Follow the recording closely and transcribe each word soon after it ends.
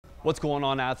What's going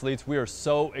on, athletes? We are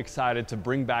so excited to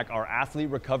bring back our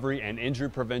athlete recovery and injury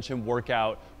prevention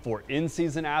workout for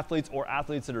in-season athletes or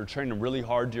athletes that are training really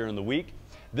hard during the week.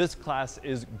 This class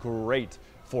is great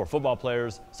for football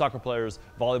players, soccer players,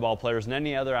 volleyball players, and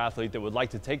any other athlete that would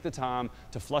like to take the time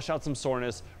to flush out some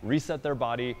soreness, reset their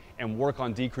body, and work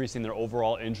on decreasing their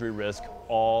overall injury risk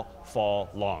all fall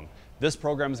long. This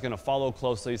program is going to follow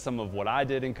closely some of what I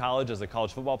did in college as a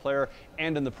college football player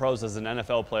and in the pros as an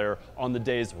NFL player on the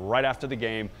days right after the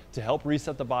game to help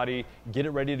reset the body, get it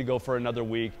ready to go for another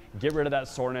week, get rid of that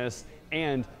soreness,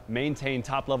 and maintain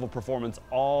top-level performance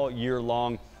all year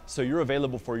long so you're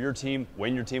available for your team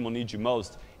when your team will need you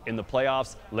most in the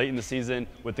playoffs, late in the season,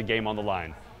 with the game on the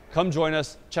line. Come join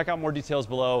us, check out more details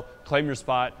below, claim your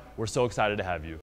spot. We're so excited to have you.